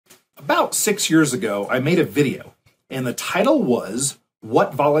About 6 years ago, I made a video, and the title was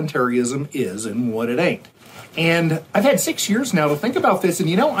What Voluntarism Is and What It Ain't. And I've had 6 years now to think about this,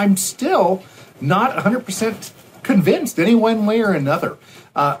 and I'm still not 100% convinced any one way or another.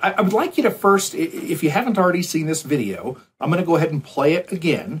 I would like you to first, if you haven't already seen this video, I'm going to go ahead and play it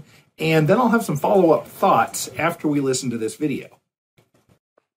again, and then I'll have some follow-up thoughts after we listen to this video.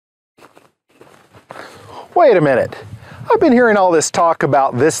 Wait a minute. I've been hearing all this talk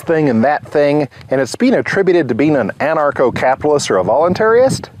about this thing and that thing, and it's being attributed to being an anarcho-capitalist or a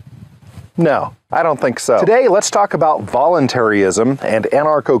voluntarist? No, I don't think so. Today, let's talk about voluntarism and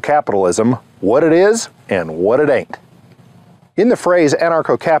anarcho-capitalism, what it is and what it ain't. In the phrase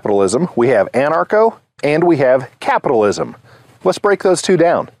anarcho-capitalism, we have anarcho and we have capitalism. Let's break those two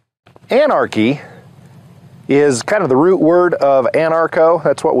down. Anarchy is kind of the root word of anarcho.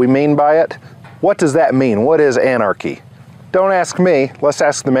 That's what we mean by it. What does that mean? What is anarchy? Don't ask me. Let's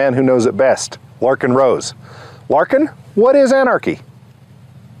ask the man who knows it best, Larken Rose. Larken, what is anarchy?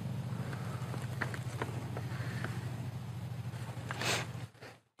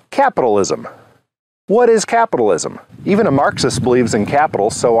 Capitalism. What is capitalism? Even a Marxist believes in capital,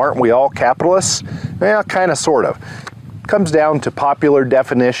 so aren't we all capitalists? Well, kind of, sort of. Comes down to popular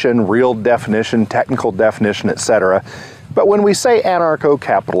definition, real definition, technical definition, etc. But when we say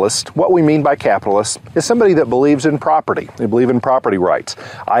anarcho-capitalist, what we mean by capitalist is somebody that believes in property. They believe in property rights.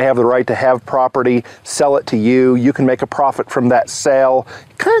 I have the right to have property, sell it to you, you can make a profit from that sale.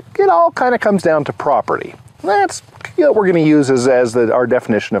 It all kind of comes down to property. That's what we're going to use as our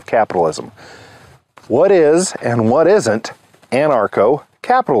definition of capitalism. What is and what isn't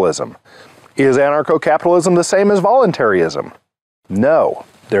anarcho-capitalism? Is anarcho-capitalism the same as voluntarism? No,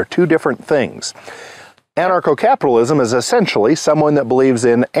 they're two different things. Anarcho-capitalism is essentially someone that believes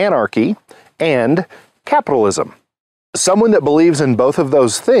in anarchy and capitalism. Someone that believes in both of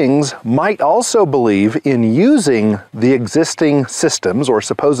those things might also believe in using the existing systems or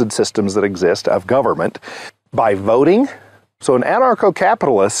supposed systems that exist of government by voting. So an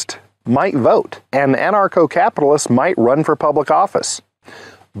anarcho-capitalist might vote. An anarcho-capitalist might run for public office.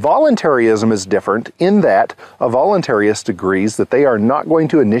 Voluntarism is different in that a voluntarist agrees that they are not going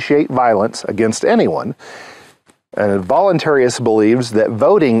to initiate violence against anyone. And a voluntarist believes that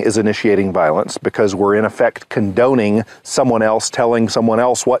voting is initiating violence because we're in effect condoning someone else telling someone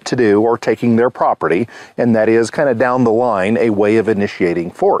else what to do or taking their property, and that is kind of down the line a way of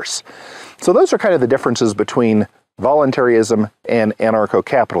initiating force. So those are kind of the differences between voluntarism and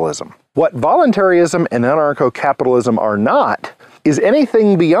anarcho-capitalism. What voluntarism and anarcho-capitalism are not is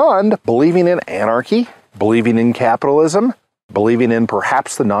anything beyond believing in anarchy, believing in capitalism, believing in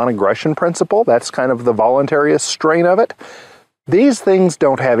perhaps the non-aggression principle. That's kind of the voluntarist strain of it. These things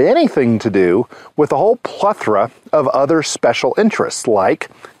don't have anything to do with a whole plethora of other special interests, like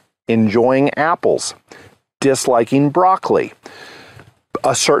enjoying apples, disliking broccoli,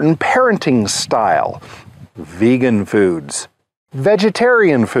 a certain parenting style, vegan foods,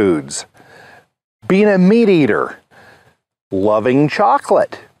 vegetarian foods, being a meat eater, loving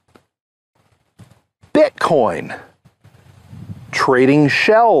chocolate, Bitcoin, trading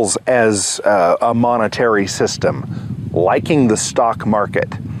shells as a monetary system, liking the stock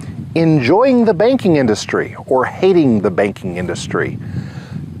market, enjoying the banking industry or hating the banking industry,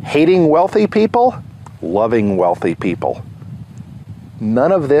 hating wealthy people, loving wealthy people.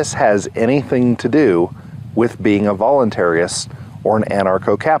 None of this has anything to do with being a voluntarist or an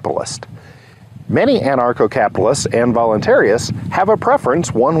anarcho-capitalist. Many anarcho-capitalists and voluntarists have a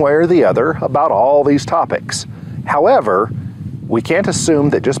preference one way or the other about all these topics. However, we can't assume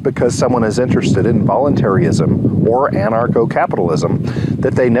that just because someone is interested in voluntarism or anarcho-capitalism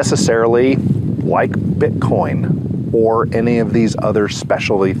that they necessarily like Bitcoin or any of these other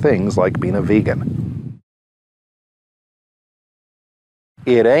specialty things like being a vegan.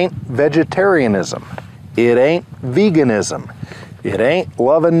 It ain't vegetarianism. It ain't veganism. It ain't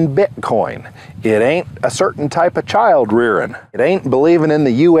loving Bitcoin. It ain't a certain type of child rearing. It ain't believing in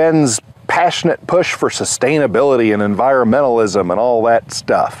the UN's passionate push for sustainability and environmentalism and all that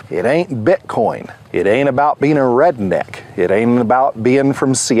stuff. It ain't Bitcoin. It ain't about being a redneck. It ain't about being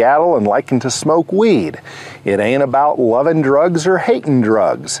from Seattle and liking to smoke weed. It ain't about loving drugs or hating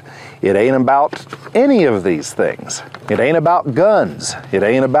drugs. It ain't about any of these things. It ain't about guns. It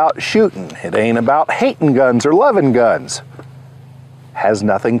ain't about shooting. It ain't about hating guns or loving guns. Has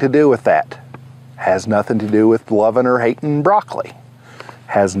nothing to do with that. Has nothing to do with loving or hating broccoli.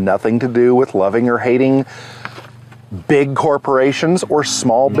 Has nothing to do with loving or hating big corporations or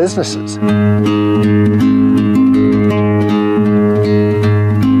small businesses.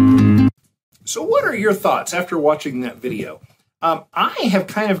 So what are your thoughts after watching that video? I have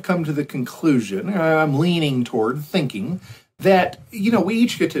kind of come to the conclusion, I'm leaning toward thinking that, we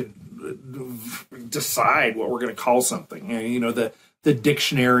each get to decide what we're going to call something. The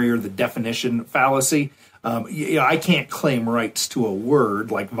dictionary or the definition fallacy. I can't claim rights to a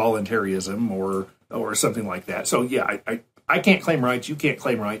word like voluntarism or something like that. So yeah, I can't claim rights. You can't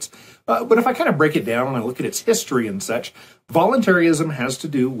claim rights. But if I kind of break it down and I look at its history and such, voluntarism has to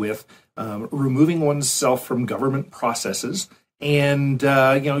do with removing oneself from government processes. And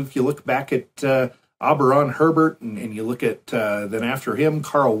if you look back at Auberon Herbert and you look at then after him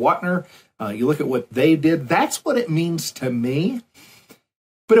Karl Wapner, you look at what they did. That's what it means to me.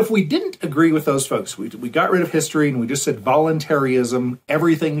 But if we didn't agree with those folks, we got rid of history and we just said voluntarism,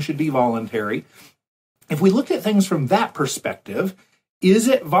 everything should be voluntary. If we looked at things from that perspective, is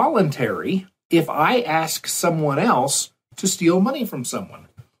it voluntary if I ask someone else to steal money from someone?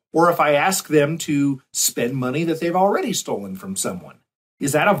 Or if I ask them to spend money that they've already stolen from someone?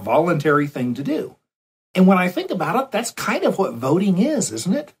 Is that a voluntary thing to do? And when I think about it, that's kind of what voting is,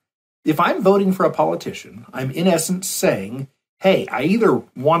 isn't it? If I'm voting for a politician, I'm in essence saying, hey, I either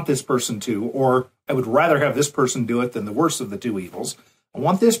want this person to, or I would rather have this person do it than the worst of the two evils. I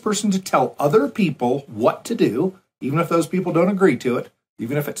want this person to tell other people what to do, even if those people don't agree to it,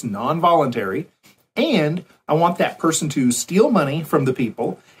 even if it's non-voluntary. And I want that person to steal money from the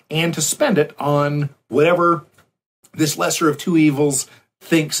people and to spend it on whatever this lesser of two evils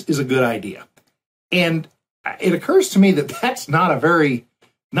thinks is a good idea. And it occurs to me that that's not a very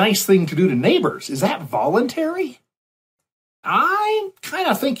nice thing to do to neighbors. Is that voluntary? I'm kind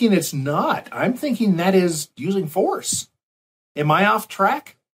of thinking it's not. I'm thinking that is using force. Am I off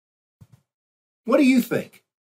track? What do you think?